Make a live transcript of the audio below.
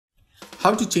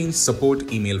How to change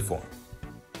support email phone.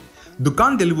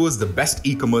 Dukaan delivers the best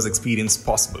e-commerce experience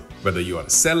possible, whether you are a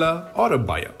seller or a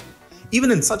buyer. Even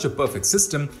in such a perfect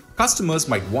system, customers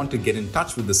might want to get in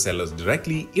touch with the sellers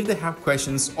directly if they have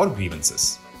questions or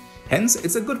grievances. Hence,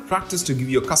 it's a good practice to give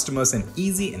your customers an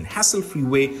easy and hassle-free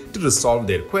way to resolve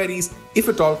their queries, if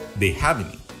at all they have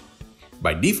any.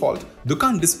 By default,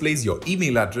 Dukaan displays your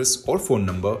email address or phone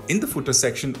number in the footer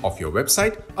section of your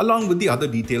website along with the other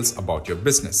details about your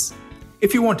business.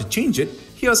 If you want to change it,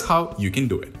 here's how you can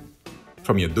do it.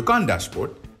 From your Dukaan dashboard,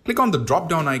 click on the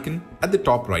drop-down icon at the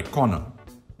top right corner.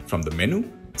 From the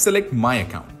menu, select My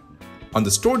Account. On the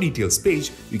Store Details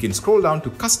page, you can scroll down to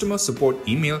Customer Support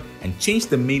Email and change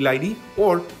the mail ID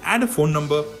or add a phone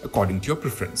number according to your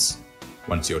preference.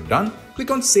 Once you're done,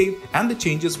 click on Save and the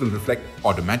changes will reflect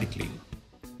automatically.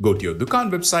 Go to your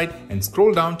Dukaan website and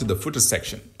scroll down to the footer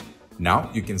section.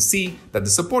 Now you can see that the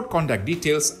support contact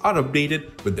details are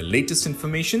updated with the latest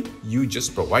information you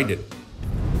just provided.